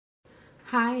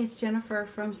Hi, it's Jennifer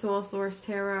from Soul Source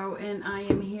Tarot, and I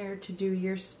am here to do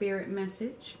your spirit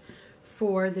message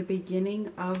for the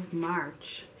beginning of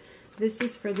March. This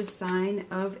is for the sign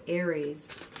of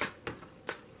Aries.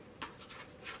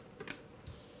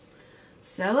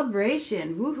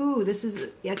 Celebration. Woohoo! This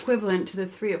is equivalent to the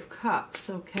Three of Cups,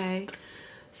 okay?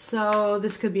 So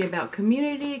this could be about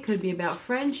community, it could be about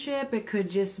friendship, it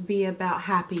could just be about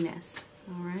happiness,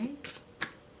 all right?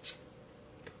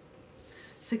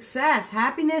 Success,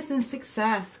 happiness and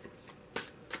success.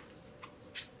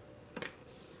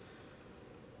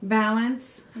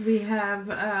 Balance, we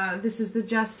have, this is the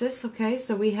Justice, okay?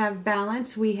 So we have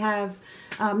balance, we have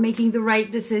making the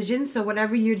right decision. So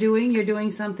whatever you're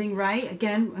doing something right.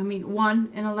 Again, I mean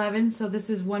 1 and 11, so this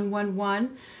is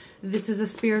 111. This is a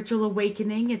spiritual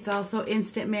awakening. It's also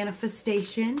instant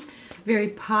manifestation. Very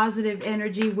positive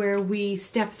energy where we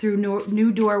step through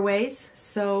new doorways.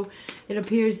 So it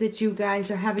appears that you guys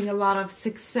are having a lot of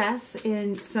success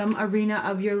in some arena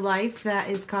of your life that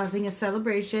is causing a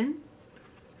celebration.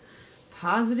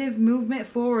 Positive movement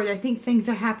forward. I think things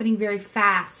are happening very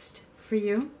fast for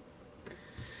you.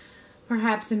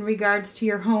 Perhaps in regards to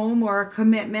your home or a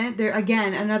commitment. There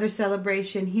again, another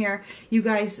celebration here. You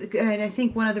guys, and I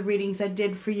think one of the readings I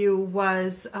did for you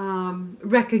was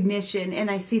recognition, and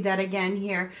I see that again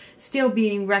here. Still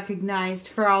being recognized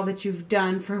for all that you've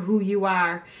done, for who you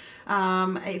are.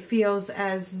 It feels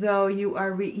as though you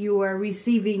are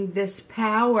receiving this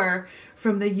power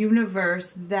from the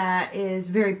universe that is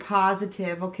very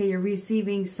positive. Okay, you're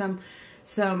receiving some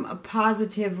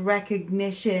positive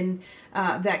recognition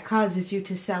that causes you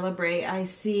to celebrate. I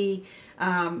see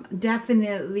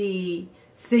definitely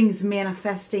things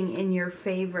manifesting in your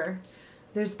favor.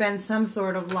 There's been some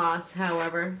sort of loss,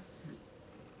 however.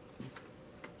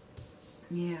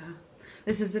 Yeah.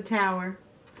 This is the Tower.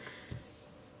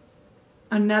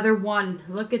 Another one.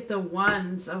 Look at the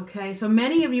ones, okay? So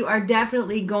many of you are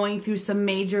definitely going through some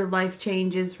major life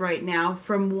changes right now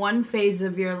from one phase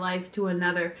of your life to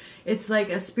another. It's like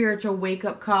a spiritual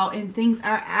wake-up call, and things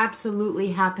are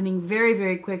absolutely happening very,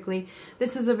 very quickly.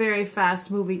 This is a very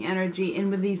fast-moving energy, and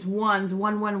with these ones,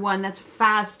 111, that's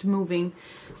fast-moving.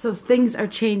 So things are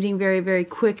changing very, very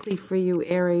quickly for you,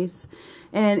 Aries.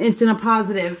 And it's in a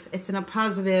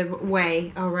positive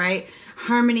way, all right?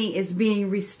 Harmony is being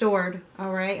restored,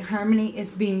 all right? Harmony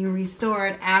is being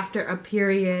restored after a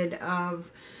period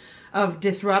of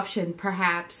disruption,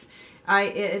 perhaps.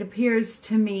 It appears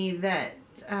to me that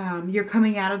you're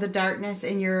coming out of the darkness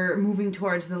and you're moving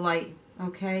towards the light,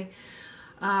 okay?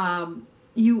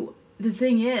 The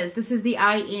thing is, this is the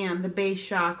I am, the base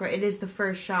chakra. It is the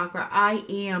first chakra. I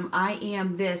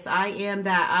am this, I am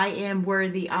that, I am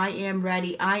worthy, I am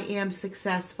ready, I am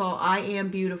successful, I am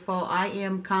beautiful, I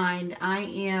am kind, I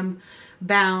am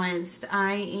balanced,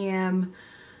 I am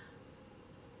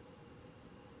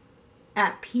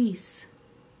at peace.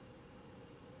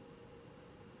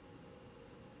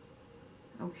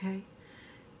 Okay?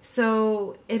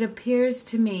 So it appears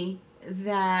to me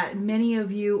that many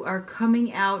of you are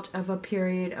coming out of a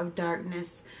period of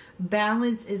darkness.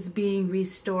 Balance is being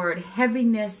restored.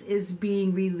 Heaviness is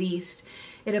being released.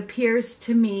 It appears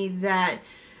to me that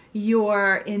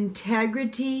your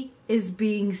integrity is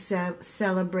being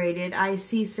celebrated. I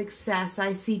see success.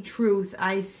 I see truth.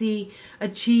 I see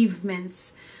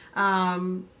achievements.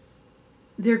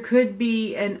 There could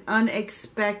be an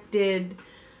unexpected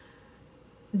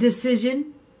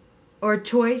decision or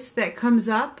choice that comes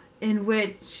up in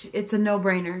which it's a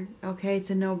no-brainer, okay? It's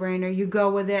a no-brainer. You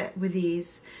go with it with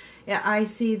ease. Yeah, I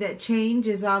see that change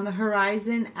is on the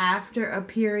horizon after a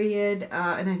period,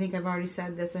 and I think I've already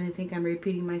said this, and I think I'm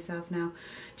repeating myself now.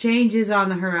 Change is on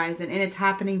the horizon, and it's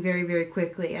happening very, very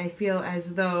quickly. I feel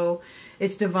as though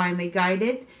it's divinely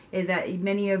guided, that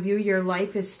many of you, your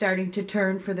life is starting to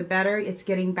turn for the better. It's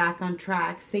getting back on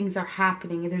track. Things are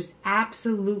happening. There's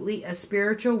absolutely a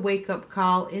spiritual wake-up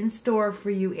call in store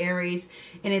for you, Aries,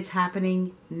 and it's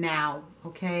happening now,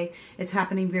 okay? It's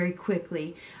happening very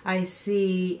quickly. I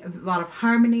see a lot of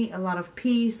harmony, a lot of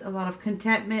peace, a lot of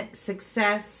contentment,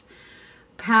 success,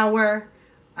 power,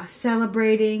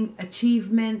 celebrating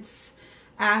achievements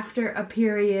after a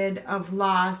period of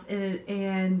loss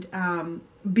and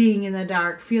being in the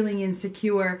dark, feeling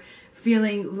insecure,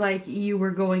 feeling like you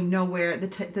were going nowhere. The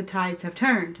tides have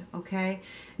turned, okay?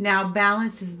 Now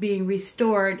balance is being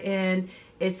restored, and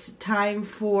it's time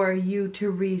for you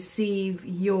to receive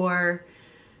your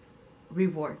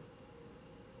reward.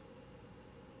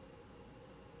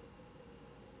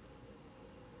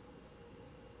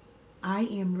 I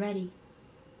am ready.